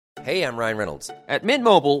Hey, I'm Ryan Reynolds. At Mint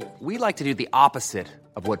Mobile, we like to do the opposite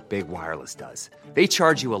of what Big Wireless does. They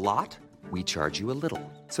charge you a lot, we charge you a little.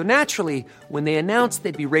 So naturally, when they announced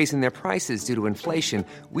they'd be raising their prices due to inflation,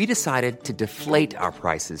 we decided to deflate our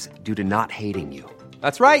prices due to not hating you.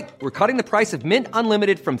 That's right. We're cutting the price of Mint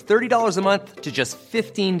Unlimited from $30 a month to just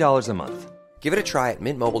 $15 a month. Give it a try at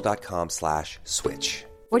mintmobile.com/switch.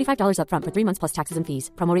 $45 up front for 3 months plus taxes and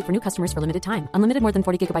fees. Promo rate for new customers for limited time. Unlimited more than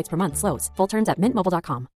 40 gigabytes per month. Slows full terms at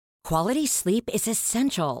mintmobile.com. Quality sleep is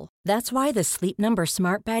essential. That's why the Sleep Number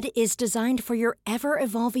Smart Bed is designed for your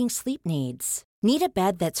ever-evolving sleep needs. Need a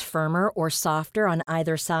bed that's firmer or softer on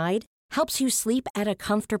either side? Helps you sleep at a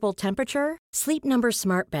comfortable temperature? Sleep Number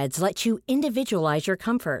Smart Beds let you individualize your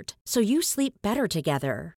comfort, so you sleep better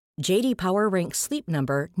together. J.D. Power ranks Sleep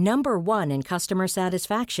Number number 1 in customer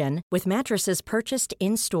satisfaction with mattresses purchased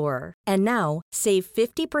in-store. And now, save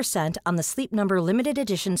 50% on the Sleep Number Limited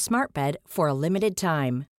Edition Smart Bed for a limited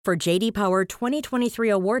time. For J.D. Power 2023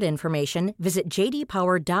 award information, visit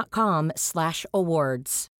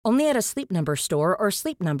jdpower.com/awards. Only at a Sleep Number store or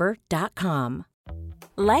sleepnumber.com.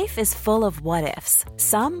 Life is full of what-ifs.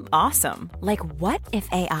 Some awesome, like what if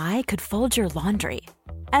AI could fold your laundry?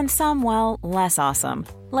 And some, well, less awesome,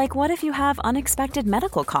 like what if you have unexpected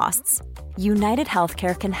medical costs? United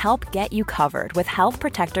Healthcare can help get you covered with Health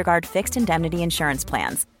Protector Guard fixed indemnity insurance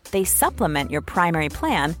plans. They supplement your primary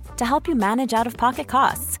plan to help you manage out-of-pocket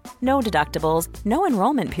costs. No deductibles, no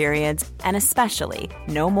enrollment periods, and especially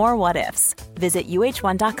no more what-ifs. Visit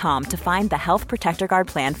uh1.com to find the Health Protector Guard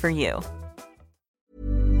plan for you.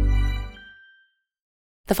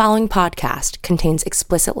 The following podcast contains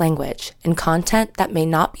explicit language and content that may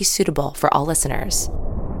not be suitable for all listeners.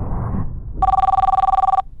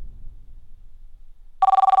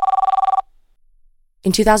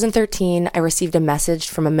 In 2013, I received a message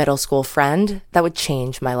from a middle school friend that would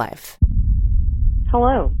change my life.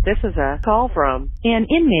 Hello, this is a call from an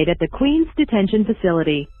inmate at the Queens Detention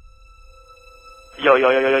Facility. Yo, Lex,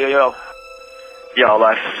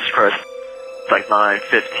 this is Chris. It's like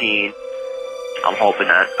 9:15. I'm hoping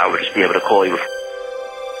that I would just be able to call you.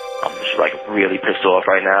 I'm just like really pissed off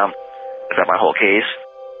right now about my whole case.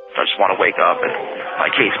 I just want to wake up and my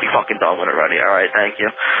case be fucking done with already. Alright, thank you.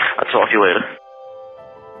 I'll talk to you later.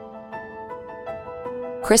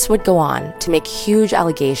 Chris would go on to make huge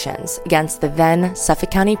allegations against the then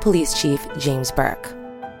Suffolk County Police Chief, James Burke.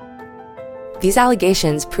 These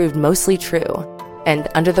allegations proved mostly true, and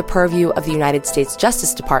under the purview of the United States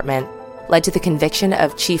Justice Department, led to the conviction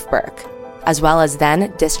of Chief Burke, as well as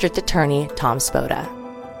then District Attorney Tom Spoda.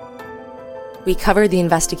 We covered the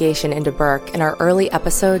investigation into Burke in our early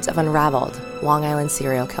episodes of Unraveled, Long Island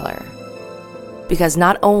Serial Killer. Because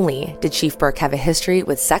not only did Chief Burke have a history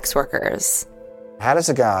with sex workers. How does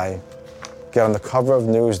a guy get on the cover of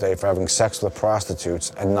Newsday for having sex with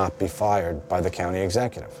prostitutes and not be fired by the county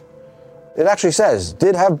executive? It actually says,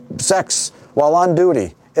 did have sex while on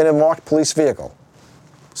duty in a marked police vehicle.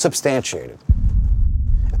 Substantiated.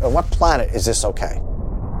 On what planet is this okay?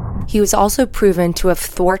 He was also proven to have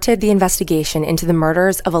thwarted the investigation into the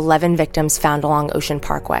murders of 11 victims found along Ocean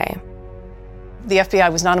Parkway. The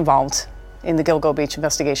FBI was not involved in the Gilgo Beach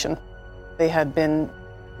investigation. They had been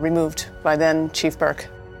removed by then Chief Burke,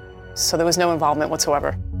 so there was no involvement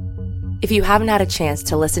whatsoever. If you haven't had a chance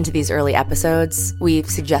to listen to these early episodes, we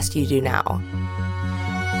suggest you do now.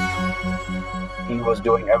 He was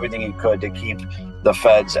doing everything he could to keep the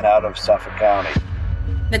feds out of Suffolk County.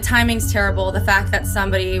 The timing's terrible. The fact that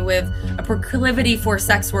somebody with a proclivity for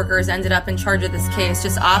sex workers ended up in charge of this case,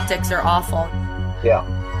 just optics are awful. Yeah.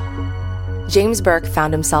 James Burke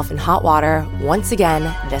found himself in hot water once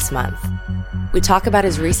again this month. We talk about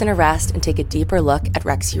his recent arrest and take a deeper look at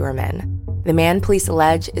Rex Heuermann, the man police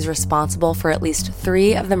allege is responsible for at least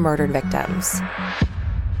 3 of the murdered victims.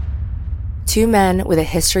 2 men with a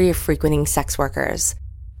history of frequenting sex workers,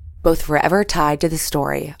 both forever tied to the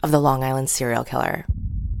story of the Long Island serial killer.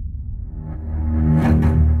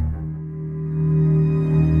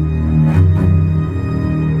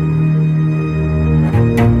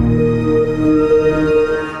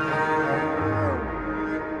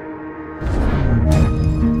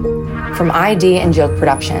 From ID and Joke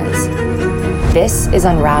Productions, this is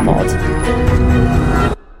Unraveled,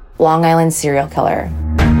 Long Island Serial Killer.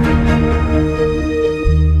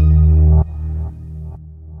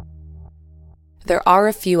 There are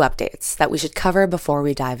a few updates that we should cover before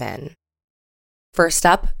we dive in. First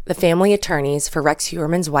up, the family attorneys for Rex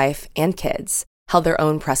Heuermann's wife and kids held their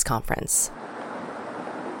own press conference.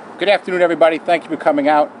 Good afternoon, everybody. Thank you for coming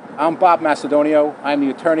out. I'm Bob Macedonio. I'm the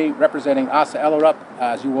attorney representing Asa Ellerup.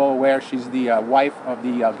 As you all aware, she's the wife of the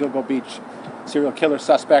Gilgo Beach serial killer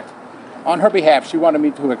suspect. On her behalf, she wanted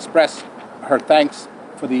me to express her thanks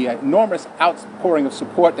for the enormous outpouring of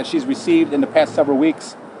support that she's received in the past several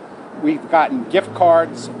weeks. We've gotten gift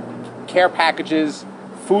cards, care packages,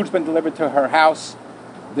 food's been delivered to her house.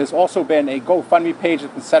 There's also been a GoFundMe page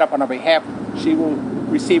that's been set up on her behalf. She will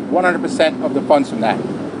receive 100% of the funds from that.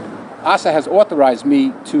 ASA has authorized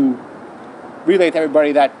me to relay to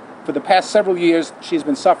everybody that for the past several years, she's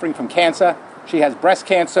been suffering from cancer. She has breast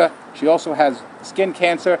cancer. She also has skin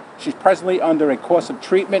cancer. She's presently under a course of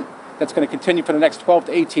treatment that's going to continue for the next 12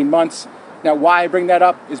 to 18 months. Now, why I bring that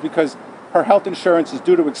up is because her health insurance is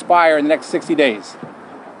due to expire in the next 60 days.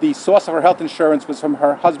 The source of her health insurance was from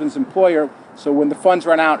her husband's employer, so when the funds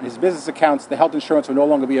run out in his business accounts, the health insurance will no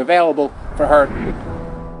longer be available for her.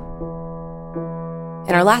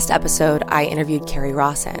 In our last episode, I interviewed Carrie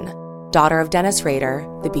Rawson, daughter of Dennis Rader,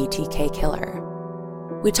 the BTK killer.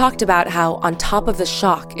 We talked about how, on top of the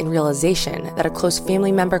shock and realization that a close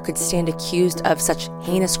family member could stand accused of such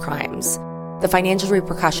heinous crimes, the financial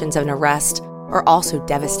repercussions of an arrest are also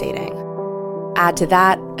devastating. Add to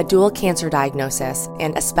that a dual cancer diagnosis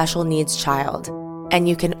and a special needs child, and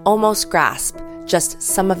you can almost grasp just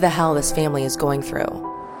some of the hell this family is going through.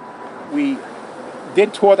 We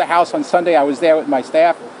did tour the house on Sunday. I was there with my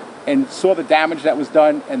staff and saw the damage that was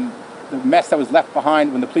done and the mess that was left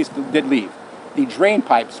behind when the police did leave. The drain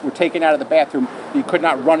pipes were taken out of the bathroom. You could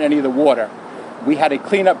not run any of the water. We had a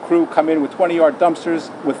cleanup crew come in with 20-yard dumpsters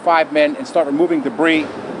with 5 men and start removing debris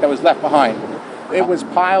that was left behind. It was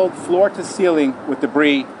piled floor to ceiling with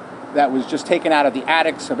debris that was just taken out of the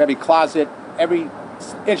attics of every closet. Every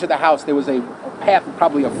inch of the house, there was a path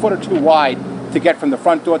probably a foot or two wide to get from the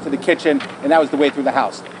front door to the kitchen, and that was the way through the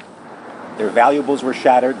house. Their valuables were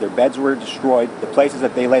shattered, their beds were destroyed, the places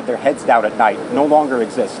that they laid their heads down at night no longer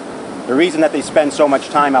exist. The reason that they spend so much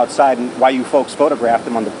time outside and why you folks photograph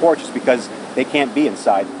them on the porch is because they can't be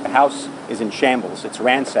inside. The house is in shambles. It's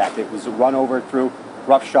ransacked. It was run over through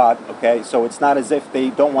roughshod, okay? So it's not as if they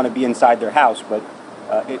don't want to be inside their house, but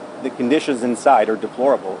the conditions inside are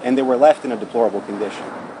deplorable, and they were left in a deplorable condition.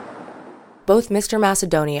 Both Mr.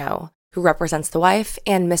 Macedonio, who represents the wife,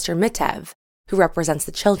 and Mr. Mitev, who represents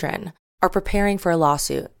the children, are preparing for a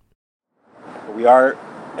lawsuit. We are,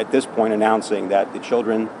 at this point, announcing that the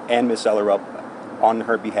children and Ms. Ellerup, on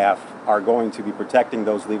her behalf, are going to be protecting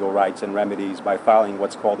those legal rights and remedies by filing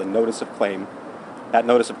what's called a notice of claim. That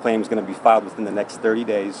notice of claim is going to be filed within the next 30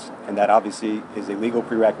 days, and that obviously is a legal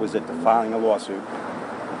prerequisite to filing a lawsuit.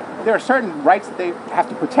 There are certain rights that they have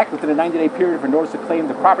to protect within a 90-day period for notice of claim,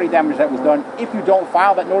 the property damage that was done. If you don't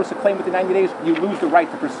file that notice of claim within 90 days, you lose the right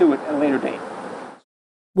to pursue it at a later date.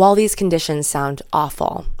 While these conditions sound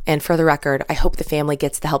awful, and for the record, I hope the family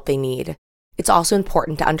gets the help they need, it's also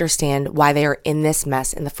important to understand why they are in this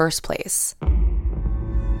mess in the first place.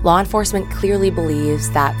 Law enforcement clearly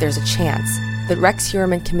believes that there's a chance that Rex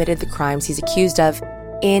Heuermann committed the crimes he's accused of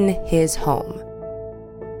in his home.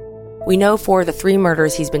 We know for the 3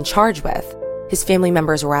 murders he's been charged with, his family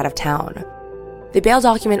members were out of town. The bail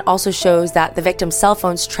document also shows that the victim's cell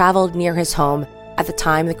phones traveled near his home at the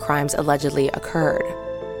time the crimes allegedly occurred.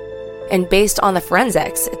 And based on the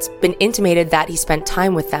forensics, it's been intimated that he spent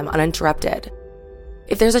time with them uninterrupted.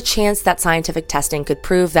 If there's a chance that scientific testing could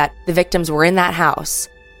prove that the victims were in that house,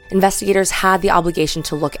 investigators had the obligation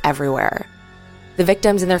to look everywhere. The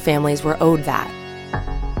victims and their families were owed that.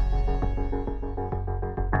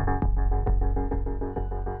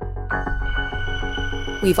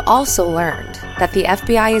 We've also learned that the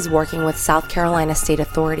FBI is working with South Carolina state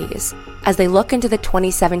authorities as they look into the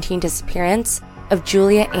 2017 disappearance of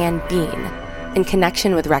Julia Ann Bean in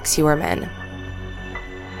connection with Rex Heuermann.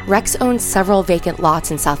 Rex owns several vacant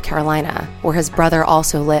lots in South Carolina, where his brother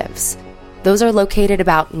also lives. Those are located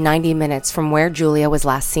about 90 minutes from where Julia was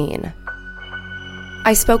last seen.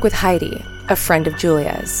 I spoke with Heidi, a friend of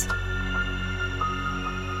Julia's.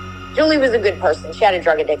 Julie was a good person. She had a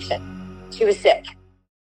drug addiction. She was sick.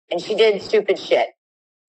 And she did stupid shit.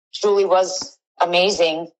 Julie was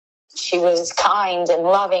amazing. She was kind and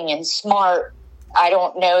loving and smart. I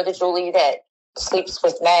don't know the Julie that sleeps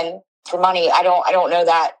with men for money. I don't know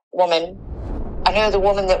that woman. I know the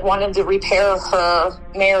woman that wanted to repair her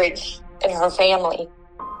marriage and her family.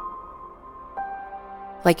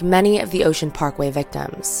 Like many of the Ocean Parkway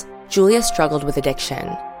victims, Julia struggled with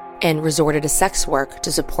addiction and resorted to sex work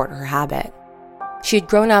to support her habit. She had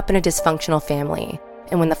grown up in a dysfunctional family,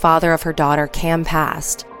 and when the father of her daughter, Cam,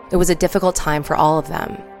 passed, it was a difficult time for all of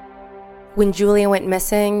them. When Julia went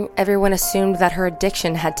missing, everyone assumed that her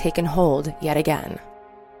addiction had taken hold yet again.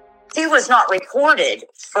 She was not reported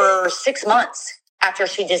for 6 months after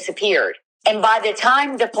she disappeared. And by the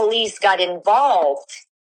time the police got involved,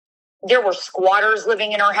 there were squatters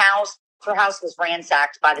living in her house. Her house was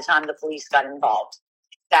ransacked by the time the police got involved.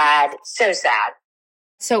 Sad, so sad.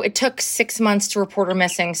 So it took 6 months to report her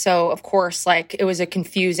missing. So, of course, it was a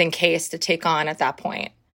confusing case to take on at that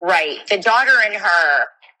point. Right. The daughter and her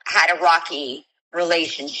had a rocky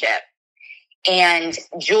relationship. And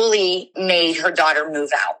Julie made her daughter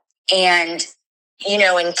move out. And,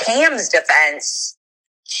 in Cam's defense,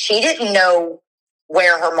 she didn't know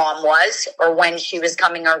where her mom was or when she was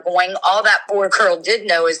coming or going. All that poor girl did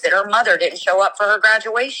know is that her mother didn't show up for her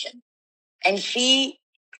graduation. And she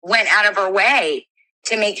went out of her way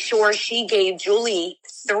to make sure she gave Julie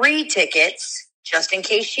 3 tickets. Just in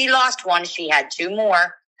case she lost one, she had 2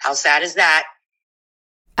 more. How sad is that?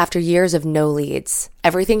 After years of no leads,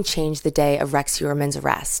 everything changed the day of Rex Heuermann's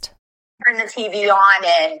arrest. Turn the TV on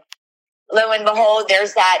and lo and behold,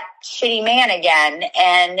 there's that shitty man again.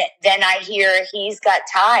 And then I hear he's got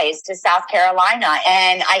ties to South Carolina.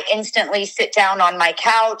 And I instantly sit down on my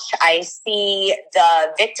couch. I see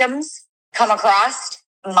the victims come across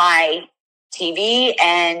my TV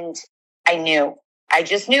and I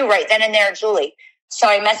just knew right then and there, Julie. So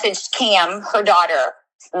I messaged Cam, her daughter,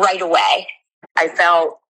 right away. I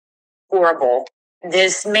felt horrible.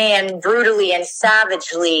 This man brutally and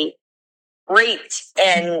savagely raped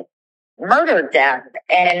and murdered them.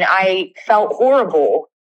 And I felt horrible.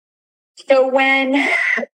 So when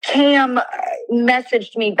Cam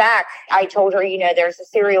messaged me back, I told her, there's a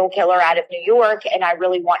serial killer out of New York, and I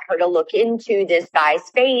really want her to look into this guy's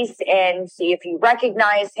face and see if you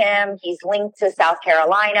recognize him. He's linked to South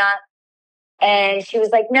Carolina. And she was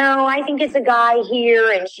like, no, I think it's a guy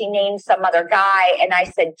here. And she named some other guy. And I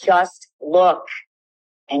said, just look.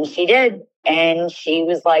 And she did. And she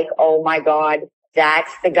was like, oh my God,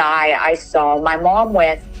 that's the guy I saw my mom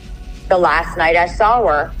with the last night I saw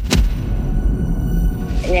her.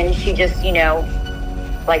 And then she just,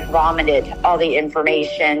 vomited all the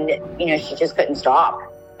information. She just couldn't stop.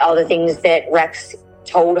 All the things that Rex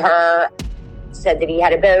told her, said that he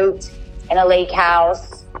had a boat and a lake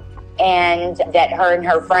house and that her and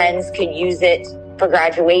her friends could use it for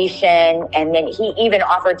graduation. And then he even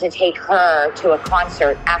offered to take her to a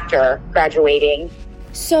concert after graduating.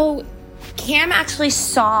 So Cam actually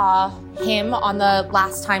saw him on the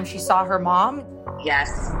last time she saw her mom?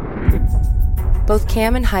 Yes. Both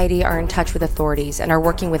Cam and Heidi are in touch with authorities and are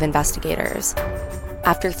working with investigators.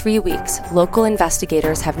 After 3 weeks, local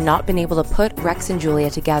investigators have not been able to put Rex and Julia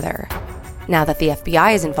together. Now that the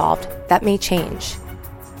FBI is involved, that may change.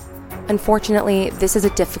 Unfortunately, this is a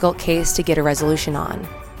difficult case to get a resolution on,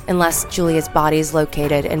 unless Julia's body is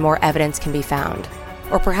located and more evidence can be found,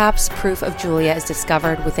 or perhaps proof of Julia is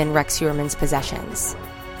discovered within Rex Heuermann's possessions.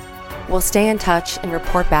 We'll stay in touch and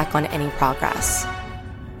report back on any progress.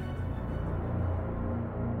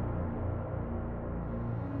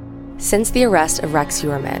 Since the arrest of Rex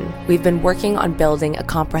Heuermann, we've been working on building a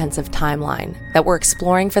comprehensive timeline that we're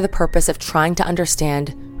exploring for the purpose of trying to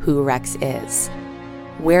understand who Rex is.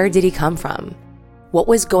 Where did he come from? What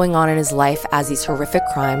was going on in his life as these horrific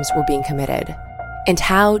crimes were being committed? And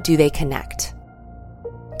how do they connect?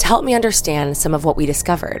 To help me understand some of what we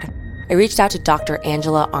discovered, I reached out to Dr.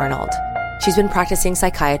 Angela Arnold. She's been practicing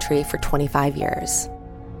psychiatry for 25 years.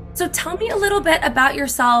 So tell me a little bit about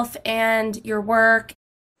yourself and your work.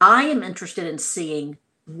 I am interested in seeing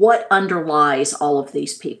what underlies all of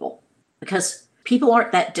these people, because people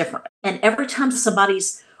aren't that different. And every time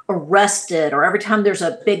somebody's arrested or every time there's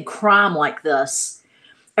a big crime like this,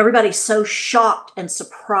 everybody's so shocked and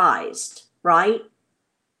surprised, right?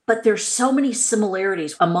 But there's so many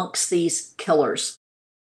similarities amongst these killers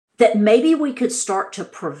that maybe we could start to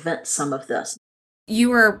prevent some of this. You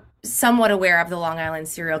were somewhat aware of the Long Island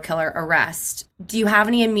serial killer arrest. Do you have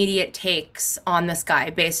any immediate takes on this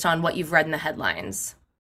guy based on what you've read in the headlines?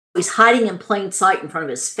 He's hiding in plain sight in front of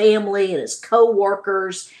his family and his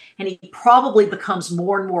co-workers, and he probably becomes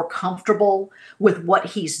more and more comfortable with what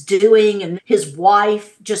he's doing. And his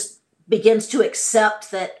wife just begins to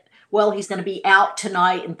accept that, well, he's going to be out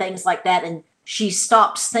tonight and things like that. And she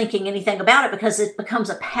stops thinking anything about it because it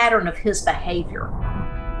becomes a pattern of his behavior.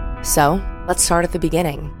 So, let's start at the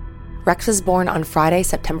beginning. Rex was born on Friday,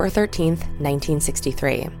 September 13th,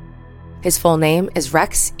 1963. His full name is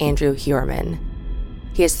Rex Andrew Heuermann.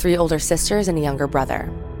 He has 3 older sisters and a younger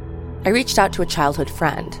brother. I reached out to a childhood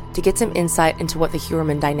friend to get some insight into what the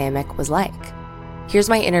Heuermann dynamic was like. Here's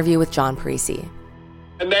my interview with John Parisi.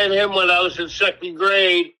 I met him when I was in 2nd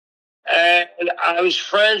grade, and I was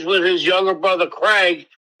friends with his younger brother, Craig.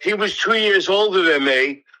 He was 2 years older than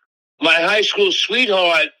me. My high school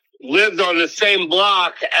sweetheart lived on the same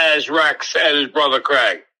block as Rex and his brother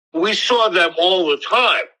Craig. We saw them all the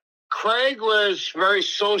time. Craig was very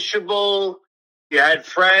sociable. He had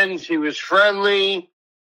friends. He was friendly.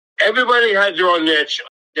 Everybody had their own niche.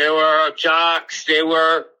 There were jocks. There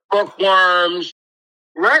were bookworms.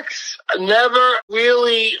 Rex never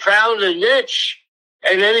really found a niche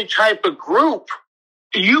in any type of group.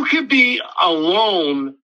 You could be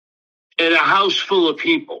alone in a house full of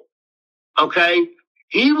people, okay?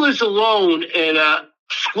 He was alone in a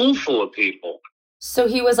school full of people. So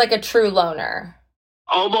he was like a true loner.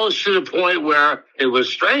 Almost to the point where it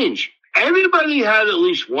was strange. Everybody had at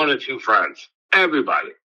least one or two friends. Everybody.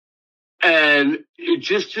 And it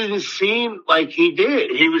just didn't seem like he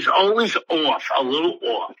did. He was always off, a little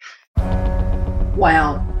off.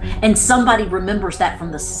 Wow. And somebody remembers that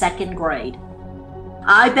from the second grade.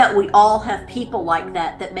 I bet we all have people like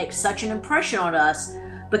that make such an impression on us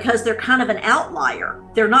because they're kind of an outlier.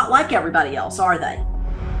 They're not like everybody else, are they?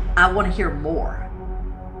 I want to hear more.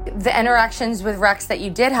 The interactions with Rex that you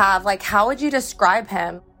did have, like, how would you describe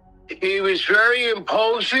him? He was very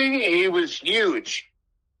imposing. He was huge.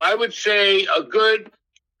 I would say a good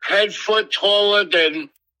head foot taller than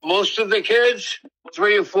most of the kids,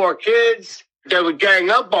 3 or 4 kids that would gang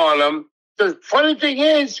up on him. The funny thing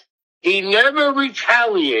is, he never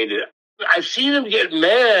retaliated. I've seen him get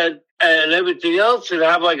mad and everything else and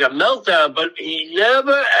have like a meltdown, but he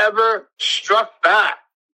never, ever struck back,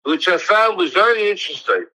 which I found was very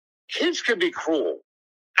interesting. Kids can be cruel.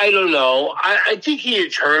 I don't know. I think he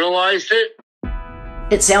internalized it.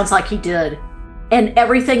 It sounds like he did. And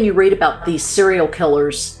everything you read about these serial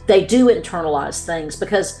killers, they do internalize things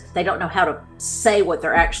because they don't know how to say what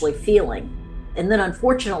they're actually feeling. And then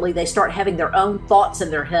unfortunately, they start having their own thoughts in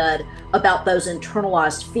their head about those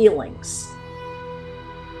internalized feelings.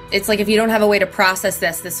 It's like if you don't have a way to process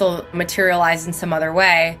this will materialize in some other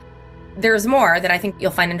way. There's more that I think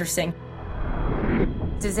you'll find interesting.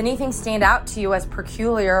 Does anything stand out to you as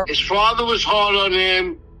peculiar? His father was hard on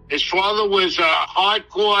him. His father was a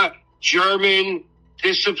hardcore German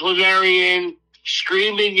disciplinarian,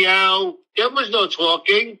 scream and yell. There was no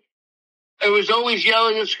talking. It was always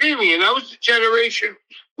yelling and screaming. And that was the generation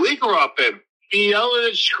we grew up in. He yelling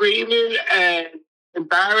and screaming and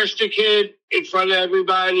embarrassed the kid in front of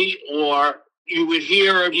everybody, or you would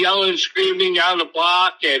hear him yelling and screaming down the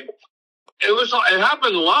block. And it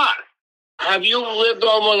happened a lot. Have you lived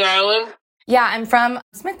on Long Island? Yeah, I'm from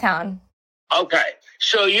Smithtown. Okay.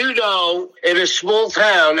 So you know, in a small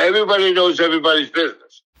town, everybody knows everybody's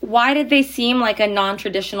business. Why did they seem like a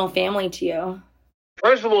non-traditional family to you?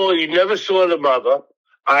 First of all, you never saw the mother.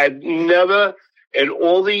 I've never, in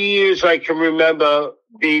all the years I can remember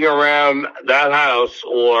being around that house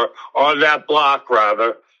or on that block,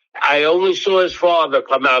 rather, I only saw his father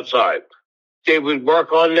come outside. They would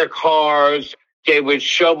work on their cars. They would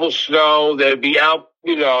shovel snow. They'd be out,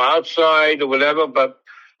 outside or whatever, but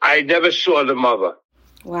I never saw the mother.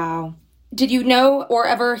 Wow. Did you know or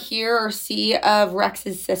ever hear or see of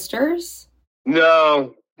Rex's sisters?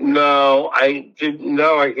 No, I didn't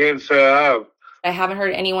know. I can't say I have. I haven't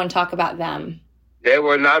heard anyone talk about them. They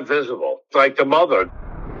were not visible, like the mother.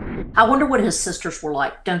 I wonder what his sisters were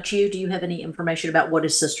like, don't you? Do you have any information about what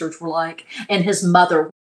his sisters were like? And his mother?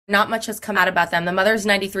 Not much has come out about them. The mother's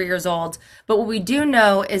 93 years old. But what we do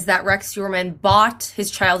know is that Rex Heuermann bought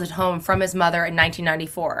his childhood home from his mother in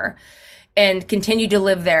 1994 and continued to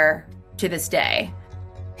live there to this day.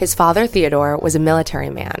 His father, Theodore, was a military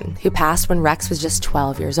man who passed when Rex was just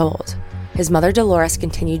 12 years old. His mother, Dolores,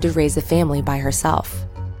 continued to raise the family by herself.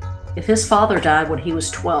 If his father died when he was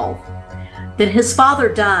 12, then his father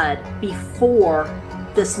died before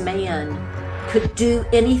this man could do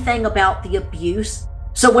anything about the abuse.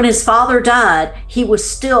 So when his father died, he was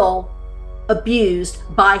still abused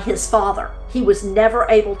by his father. He was never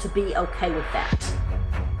able to be okay with that.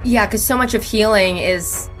 Yeah, because so much of healing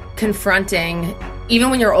is confronting. Even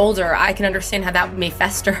when you're older, I can understand how that may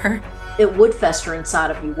fester. It would fester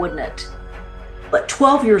inside of you, wouldn't it? But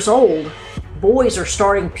 12 years old, boys are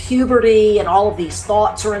starting puberty and all of these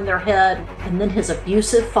thoughts are in their head. And then his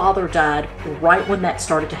abusive father died right when that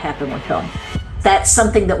started to happen with him. That's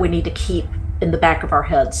something that we need to keep in the back of our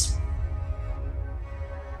heads.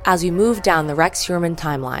 As we move down the Rex Heuermann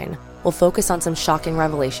timeline, we'll focus on some shocking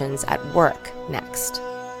revelations at work next.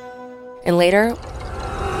 And later,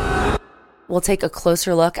 we'll take a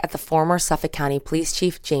closer look at the former Suffolk County Police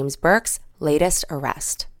Chief James Burke's latest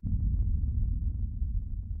arrest.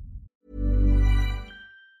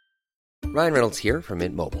 Ryan Reynolds here from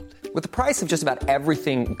Mint Mobile. With the price of just about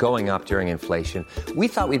everything going up during inflation, we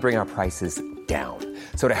thought we'd bring our prices down.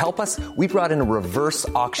 So to help us, we brought in a reverse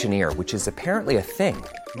auctioneer, which is apparently a thing.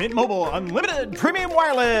 Mint Mobile Unlimited Premium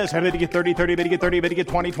Wireless. How to get 30, 30, how to get 30, how to get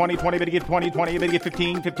 20, 20, 20, how to get 20, 20, how to get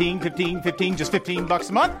 15, 15, 15, 15, just $15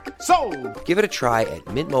 a month? Sold! Give it a try at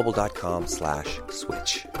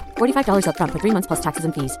mintmobile.com/switch. $45 up front for 3 months plus taxes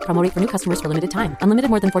and fees. Promo rate for new customers for limited time. Unlimited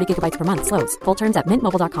more than 40 gigabytes per month. Slows full terms at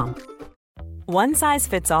mintmobile.com. One size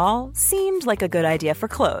fits all seemed like a good idea for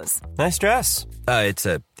clothes. Nice dress. It's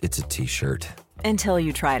a t-shirt. Until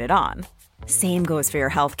you tried it on. Same goes for your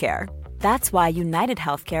healthcare. That's why United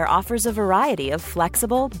Healthcare offers a variety of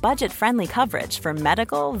flexible, budget-friendly coverage for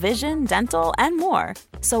medical, vision, dental, and more.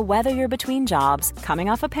 So whether you're between jobs, coming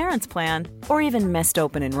off a parent's plan, or even missed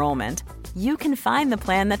open enrollment, you can find the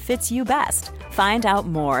plan that fits you best. Find out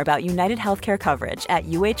more about United Healthcare coverage at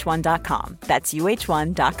uh1.com. That's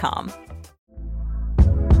uh1.com.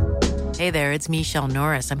 Hey there, it's Michelle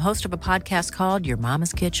Norris. I'm host of a podcast called Your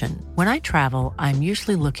Mama's Kitchen. When I travel, I'm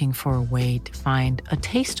usually looking for a way to find a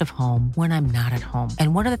taste of home when I'm not at home.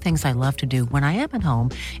 And one of the things I love to do when I am at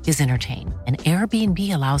home is entertain. And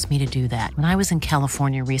Airbnb allows me to do that. When I was in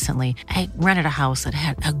California recently, I rented a house that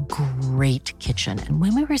had a great kitchen. And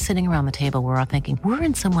when we were sitting around the table, we were all thinking, we're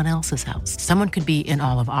in someone else's house. Someone could be in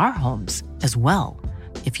all of our homes as well.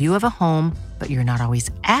 If you have a home, but you're not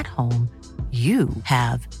always at home, you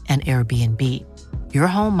have an Airbnb. Your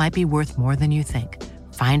home might be worth more than you think.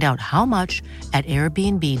 Find out how much at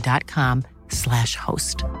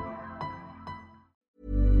airbnb.com/host.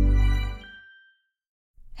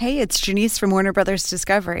 Hey, it's Janice from Warner Brothers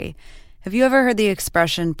Discovery. Have you ever heard the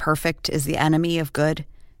expression, perfect is the enemy of good?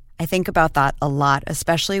 I think about that a lot,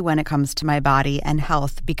 especially when it comes to my body and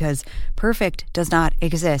health, because perfect does not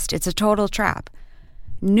exist. It's a total trap.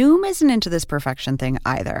 Noom isn't into this perfection thing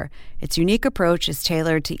either. Its unique approach is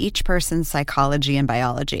tailored to each person's psychology and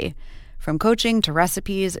biology. From coaching to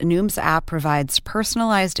recipes, Noom's app provides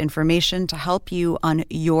personalized information to help you on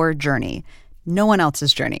your journey, no one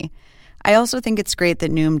else's journey. I also think it's great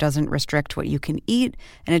that Noom doesn't restrict what you can eat,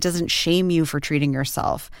 and it doesn't shame you for treating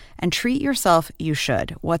yourself. And treat yourself you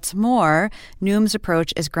should. What's more, Noom's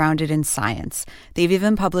approach is grounded in science. They've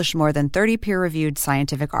even published more than 30 peer-reviewed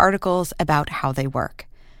scientific articles about how they work.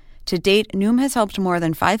 To date, Noom has helped more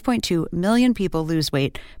than 5.2 million people lose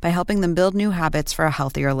weight by helping them build new habits for a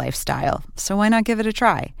healthier lifestyle. So why not give it a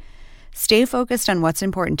try? Stay focused on what's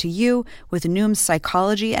important to you with Noom's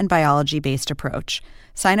psychology and biology-based approach.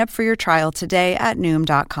 Sign up for your trial today at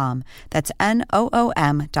Noom.com. That's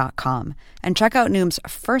Noom.com. And check out Noom's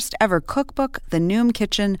first ever cookbook, The Noom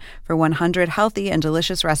Kitchen, for 100 healthy and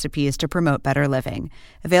delicious recipes to promote better living.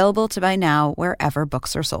 Available to buy now wherever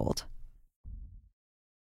books are sold.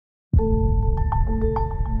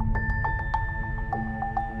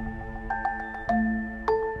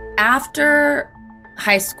 After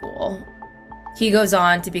high school, he goes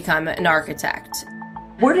on to become an architect.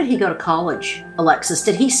 Where did he go to college, Alexis?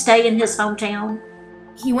 Did he stay in his hometown?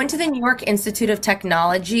 He went to the New York Institute of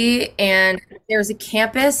Technology, and there's a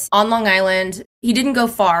campus on Long Island. He didn't go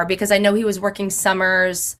far because I know he was working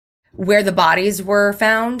summers where the bodies were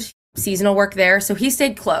found, seasonal work there, so he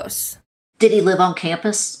stayed close. Did he live on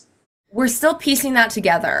campus? We're still piecing that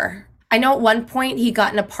together. I know at one point he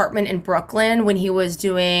got an apartment in Brooklyn when he was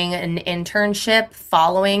doing an internship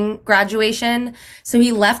following graduation. So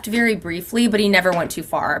he left very briefly, but he never went too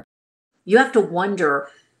far. You have to wonder,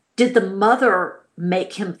 did the mother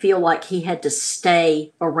make him feel like he had to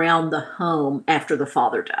stay around the home after the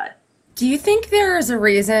father died? Do you think there is a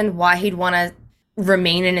reason why he'd want to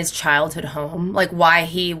remain in his childhood home? Like why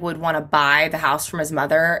he would want to buy the house from his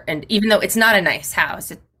mother? And even though it's not a nice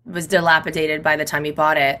house, it was dilapidated by the time he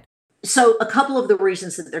bought it. So a couple of the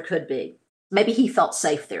reasons that there could be. Maybe he felt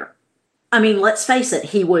safe there. I mean, let's face it,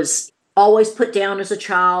 he was always put down as a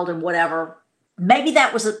child and whatever. Maybe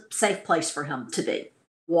that was a safe place for him to be.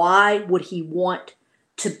 Why would he want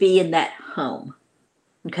to be in that home?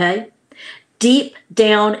 Okay? Deep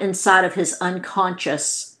down inside of his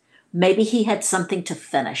unconscious, maybe he had something to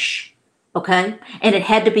finish. Okay? And it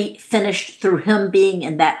had to be finished through him being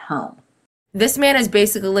in that home. This man has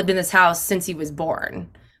basically lived in this house since he was born,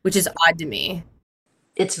 which is odd to me.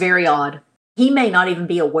 It's very odd. He may not even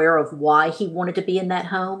be aware of why he wanted to be in that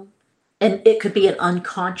home. And it could be an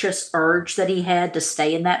unconscious urge that he had to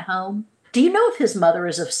stay in that home. Do you know if his mother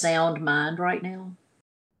is of sound mind right now?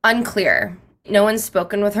 Unclear. No one's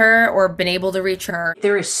spoken with her or been able to reach her.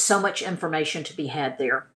 There is so much information to be had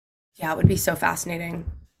there. Yeah, it would be so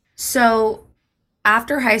fascinating. So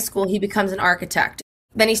after high school, he becomes an architect.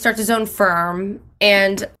 Then he starts his own firm,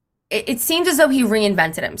 and it seems as though he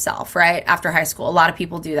reinvented himself, right? After high school. A lot of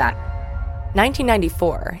people do that.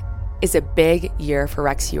 1994 is a big year for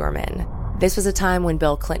Rex Heuermann. This was a time when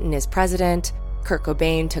Bill Clinton is president, Kurt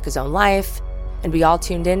Cobain took his own life, and we all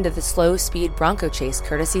tuned in to the slow-speed Bronco chase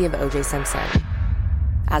courtesy of O.J. Simpson.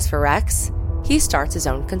 As for Rex, he starts his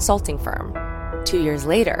own consulting firm. 2 years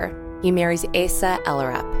later, he marries Asa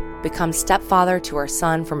Ellerup, becomes stepfather to her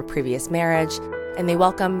son from a previous marriage, and they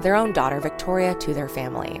welcome their own daughter, Victoria, to their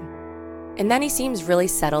family. And then he seems really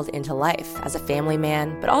settled into life as a family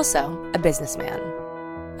man, but also a businessman.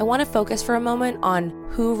 I want to focus for a moment on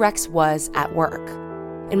who Rex was at work.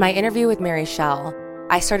 In my interview with Mary Schell,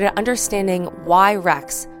 I started understanding why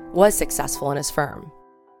Rex was successful in his firm.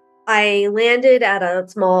 I landed at a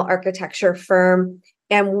small architecture firm,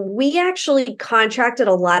 and we actually contracted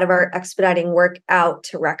a lot of our expediting work out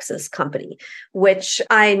to Rex's company, which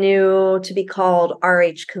I knew to be called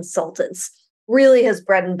RH Consultants. Really, his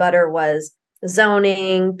bread and butter was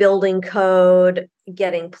zoning, building code,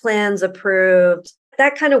 getting plans approved.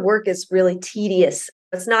 That kind of work is really tedious.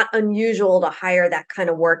 It's not unusual to hire that kind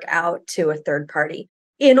of work out to a third party.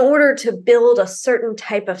 In order to build a certain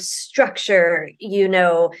type of structure,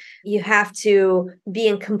 you have to be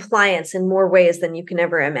in compliance in more ways than you can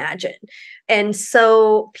ever imagine. And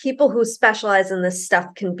so people who specialize in this stuff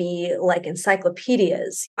can be like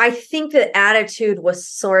encyclopedias. I think the attitude was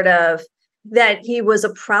sort of that he was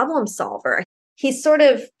a problem solver. He sort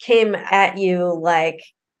of came at you like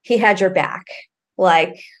he had your back,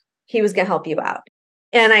 like he was going to help you out.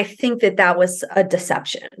 And I think that was a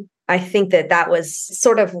deception. I think that was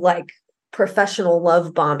sort of like professional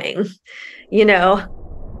love bombing,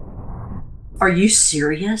 Are you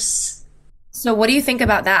serious? So what do you think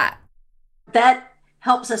about that? That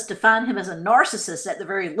helps us define him as a narcissist at the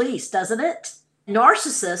very least, doesn't it?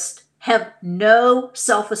 Narcissists have no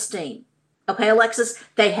self-esteem. Okay, Alexis?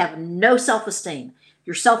 They have no self-esteem.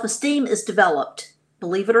 Your self-esteem is developed,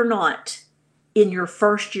 believe it or not, in your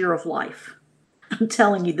first year of life. I'm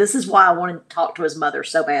telling you, this is why I wanted to talk to his mother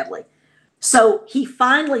so badly. So he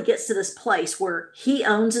finally gets to this place where he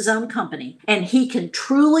owns his own company and he can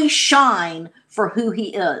truly shine for who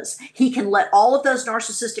he is. He can let all of those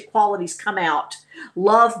narcissistic qualities come out.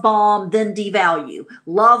 Love bomb, then devalue.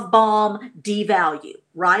 Love bomb, devalue,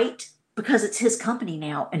 right? Because it's his company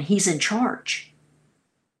now and he's in charge.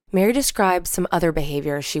 Mary describes some other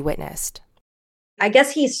behaviors she witnessed. I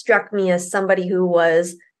guess he struck me as somebody who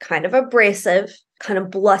was kind of abrasive, kind of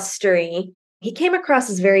blustery. He came across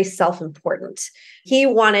as very self-important. He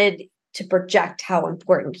wanted to project how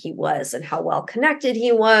important he was and how well connected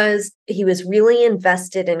he was. He was really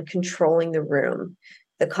invested in controlling the room,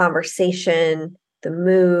 the conversation, the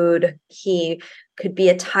mood. He could be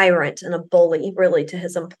a tyrant and a bully, really, to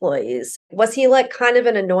his employees. Was he like kind of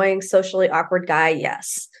an annoying, socially awkward guy?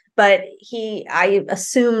 Yes. But I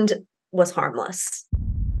assumed, was harmless.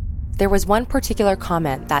 There was one particular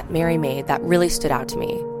comment that Mary made that really stood out to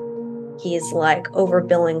me. He's like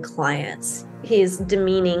overbilling clients. He's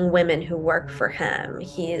demeaning women who work for him.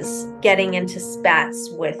 He's getting into spats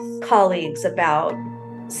with colleagues about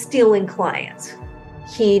stealing clients.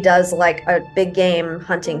 He does like a big game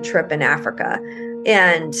hunting trip in Africa.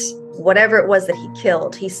 And whatever it was that he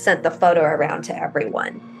killed, he sent the photo around to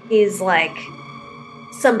everyone. He's like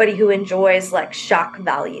somebody who enjoys like shock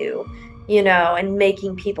value, and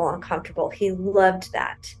making people uncomfortable. He loved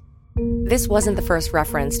that. This wasn't the first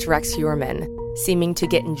reference to Rex Heuermann seeming to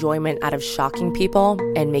get enjoyment out of shocking people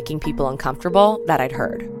and making people uncomfortable that I'd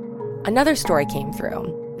heard. Another story came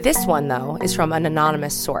through. This one, though, is from an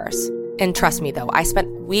anonymous source. And trust me, though, I spent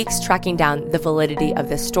weeks tracking down the validity of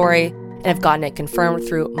this story and have gotten it confirmed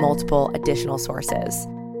through multiple additional sources.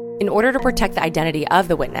 In order to protect the identity of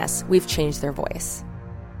the witness, we've changed their voice.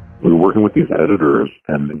 We were working with these editors,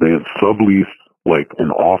 and they had subleased, like,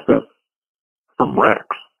 an office from Rex.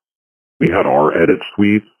 We had our edit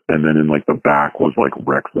suite, and then in, like, the back was, like,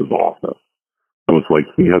 Rex's office. So it's like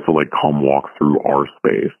he had to, like, come walk through our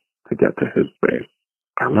space to get to his space.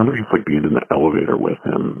 I remember just, like, being in the elevator with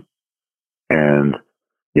him, and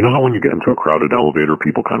you know how when you get into a crowded elevator,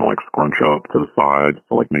 people kind of, like, scrunch up to the side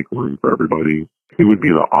to, like, make room for everybody? He would be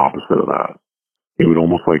the opposite of that. He would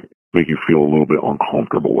almost, like, make you feel a little bit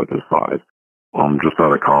uncomfortable with his size. I'm just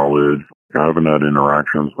out of college. I haven't had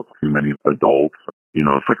interactions with too many adults.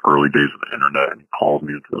 It's like early days of the internet, and he calls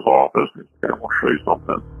me into his office and he's like, I want to show you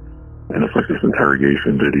something. And it's like this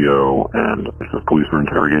interrogation video, and it says police are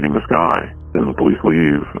interrogating this guy. And the police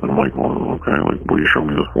leave, and I'm like, well, okay, like, what are you showing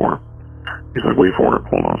me this for? He's like, wait for it.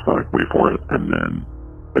 Hold on a sec, wait for it. And then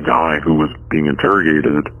the guy who was being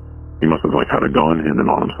interrogated, he must have like had a gun in and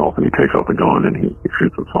on himself, and he takes out the gun and he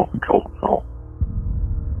shoots himself and kills himself.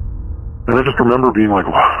 And I just remember being like,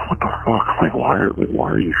 what the fuck? Like, why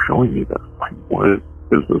are you showing me this? Like, what is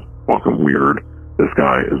this fucking weird? This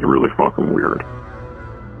guy is really fucking weird.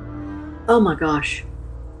 Oh my gosh.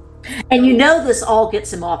 And you know this all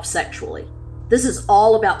gets him off sexually. This is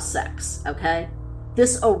all about sex, okay?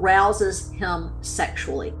 This arouses him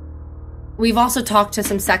sexually. We've also talked to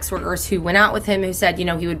some sex workers who went out with him who said,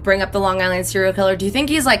 he would bring up the Long Island serial killer. Do you think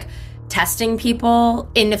he's testing people?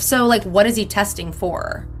 And if so, what is he testing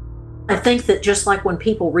for? I think that just like when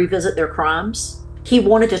people revisit their crimes, he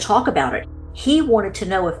wanted to talk about it. He wanted to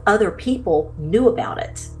know if other people knew about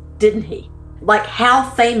it, didn't he? Like, how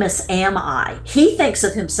famous am I? He thinks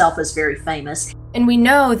of himself as very famous. And we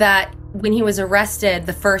know that when he was arrested,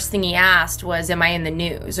 the first thing he asked was, am I in the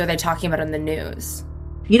news? Are they talking about it in the news?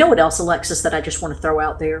 You know what else, Alexis, that I just want to throw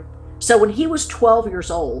out there? So when he was 12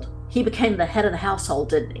 years old, he became the head of the household,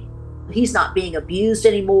 didn't he? He's not being abused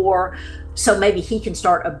anymore, so maybe he can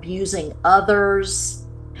start abusing others.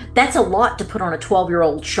 That's a lot to put on a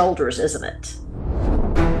 12-year-old's shoulders, isn't it?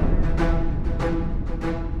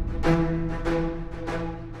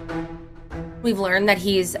 We've learned that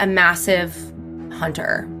he's a massive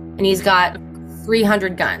hunter, and he's got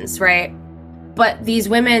 300 guns, right? But these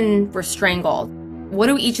women were strangled. What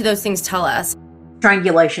do each of those things tell us?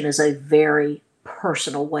 Strangulation is a very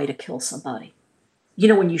personal way to kill somebody.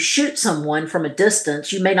 When you shoot someone from a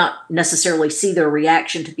distance, you may not necessarily see their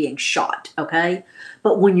reaction to being shot, okay?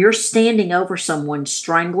 But when you're standing over someone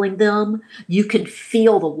strangling them, you can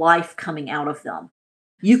feel the life coming out of them.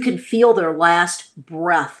 You can feel their last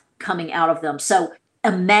breath coming out of them. So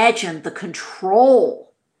imagine the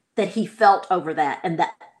control that he felt over that and the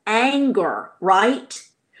anger, right?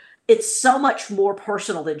 It's so much more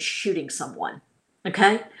personal than shooting someone,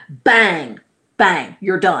 okay? Bang, bang,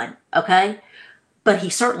 you're done, okay? But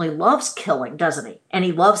he certainly loves killing, doesn't he? And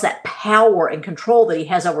he loves that power and control that he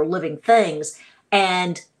has over living things.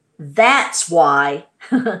 And that's why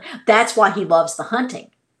he loves the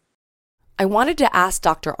hunting. I wanted to ask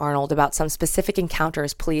Dr. Arnold about some specific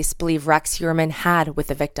encounters police believe Rex Heuermann had with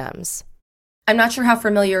the victims. I'm not sure how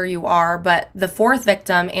familiar you are, but the fourth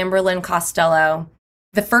victim, Amberlynn Costello,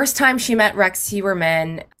 the first time she met Rex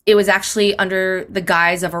Heuermann, it was actually under the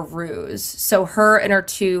guise of a ruse. So her and her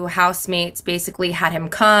two housemates basically had him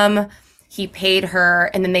come, he paid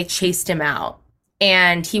her, and then they chased him out.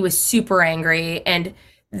 And he was super angry. And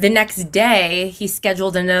the next day, he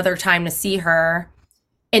scheduled another time to see her.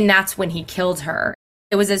 And that's when he killed her.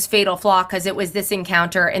 It was his fatal flaw because it was this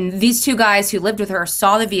encounter. And these two guys who lived with her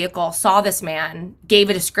saw the vehicle, saw this man, gave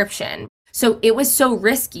a description. So it was so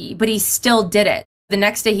risky, but he still did it. The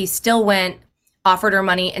next day he still went, offered her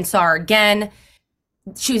money, and saw her again.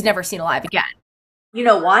 She was never seen alive again. You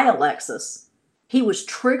know why, Alexis? He was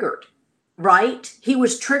triggered, right? He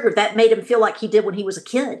was triggered. That made him feel like he did when he was a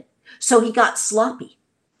kid. So he got sloppy.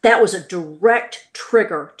 That was a direct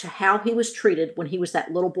trigger to how he was treated when he was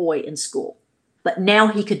that little boy in school. But now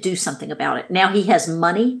he could do something about it. Now he has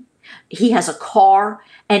money, he has a car,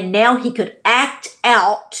 and now he could act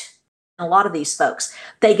out. A lot of these folks,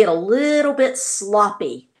 they get a little bit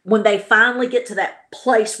sloppy when they finally get to that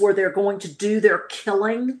place where they're going to do their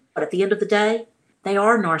killing. But at the end of the day, they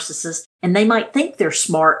are narcissists, and they might think they're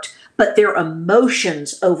smart, but their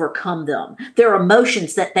emotions overcome them. Their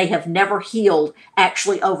emotions that they have never healed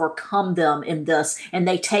actually overcome them in this, and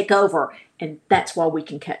they take over, and that's why we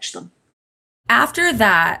can catch them. After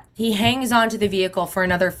that, he hangs on to the vehicle for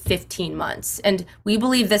another 15 months. And we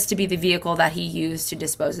believe this to be the vehicle that he used to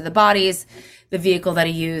dispose of the bodies, the vehicle that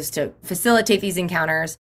he used to facilitate these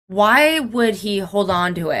encounters. Why would he hold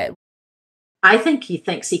on to it? I think he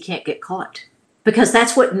thinks he can't get caught. Because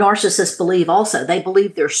that's what narcissists believe also. They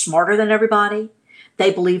believe they're smarter than everybody.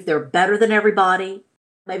 They believe they're better than everybody.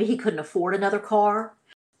 Maybe he couldn't afford another car.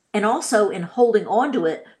 And also in holding on to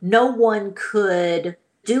it, no one could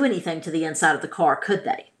do anything to the inside of the car, could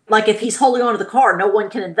they? Like if he's holding on to the car, no one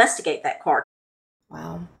can investigate that car.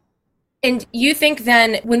 Wow. And you think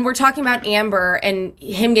then when we're talking about Amber and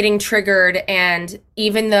him getting triggered, and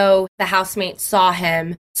even though the housemates saw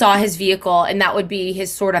his vehicle, and that would be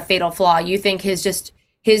his sort of fatal flaw, you think his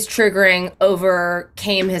triggering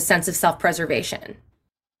overcame his sense of self-preservation?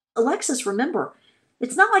 Alexis, remember,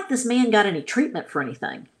 it's not like this man got any treatment for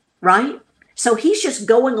anything, right? So he's just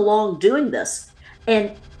going along doing this.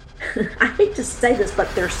 And I hate to say this,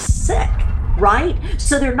 but they're sick, right?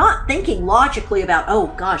 So they're not thinking logically about,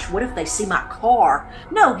 oh gosh, what if they see my car?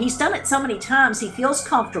 No, he's done it so many times, he feels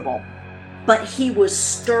comfortable. But he was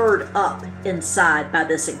stirred up inside by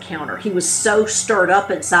this encounter. He was so stirred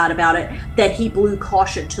up inside about it that he blew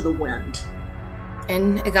caution to the wind.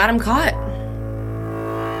 And it got him caught.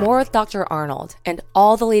 More with Dr. Arnold and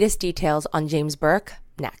all the latest details on James Burke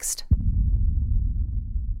next.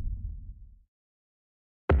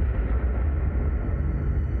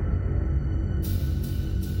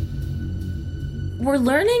 We're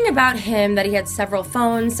learning about him that he had several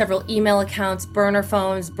phones, several email accounts, burner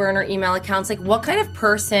phones, burner email accounts. Like, what kind of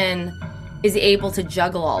person is able to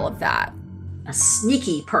juggle all of that? A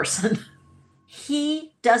sneaky person.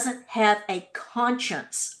 He doesn't have a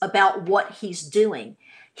conscience about what he's doing.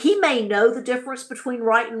 He may know the difference between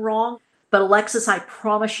right and wrong, but Alexis, I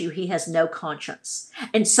promise you, he has no conscience.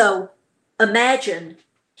 And so imagine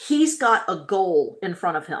he's got a goal in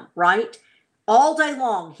front of him, right? All day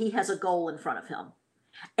long, he has a goal in front of him.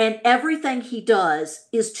 And everything he does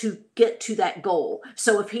is to get to that goal.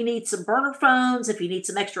 So if he needs some burner phones, if he needs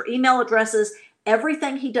some extra email addresses,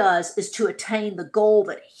 everything he does is to attain the goal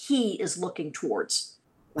that he is looking towards.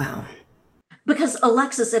 Wow. Because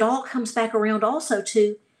Alexis, it all comes back around also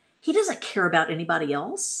to, he doesn't care about anybody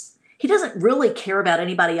else. He doesn't really care about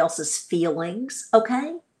anybody else's feelings,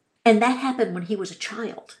 okay? And that happened when he was a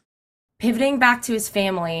child. Pivoting back to his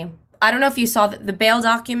family, I don't know if you saw that the bail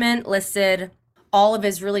document listed all of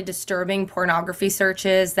his really disturbing pornography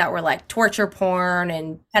searches that were like torture porn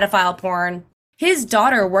and pedophile porn. His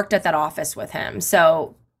daughter worked at that office with him,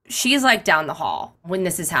 so she's like down the hall when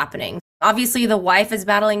this is happening. Obviously, the wife is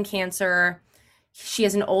battling cancer. She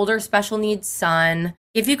has an older special needs son.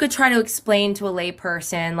 If you could try to explain to a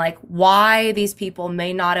layperson like why these people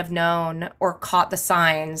may not have known or caught the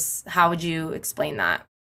signs, how would you explain that?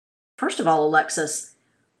 First of all, Alexis,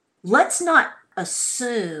 let's not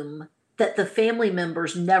assume that the family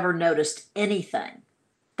members never noticed anything.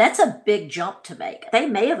 That's a big jump to make. They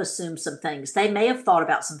may have assumed some things. They may have thought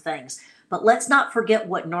about some things. But let's not forget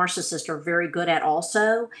what narcissists are very good at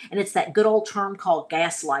also, and it's that good old term called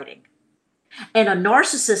gaslighting. And a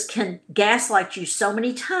narcissist can gaslight you so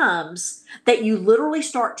many times that you literally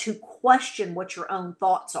start to question what your own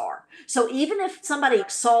thoughts are. So even if somebody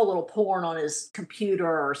saw a little porn on his computer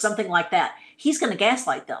or something like that, he's going to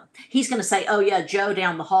gaslight them. He's going to say, oh yeah, Joe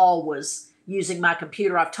down the hall was using my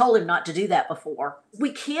computer. I've told him not to do that before.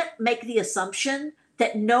 We can't make the assumption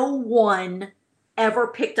that no one ever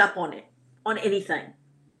picked up on it, on anything.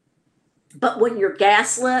 But when you're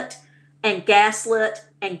gaslit and gaslit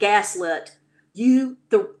and gaslit,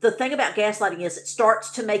 the thing about gaslighting is it starts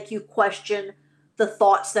to make you question the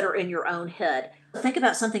thoughts that are in your own head. Think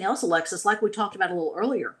about something else, Alexis, like we talked about a little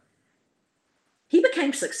earlier. He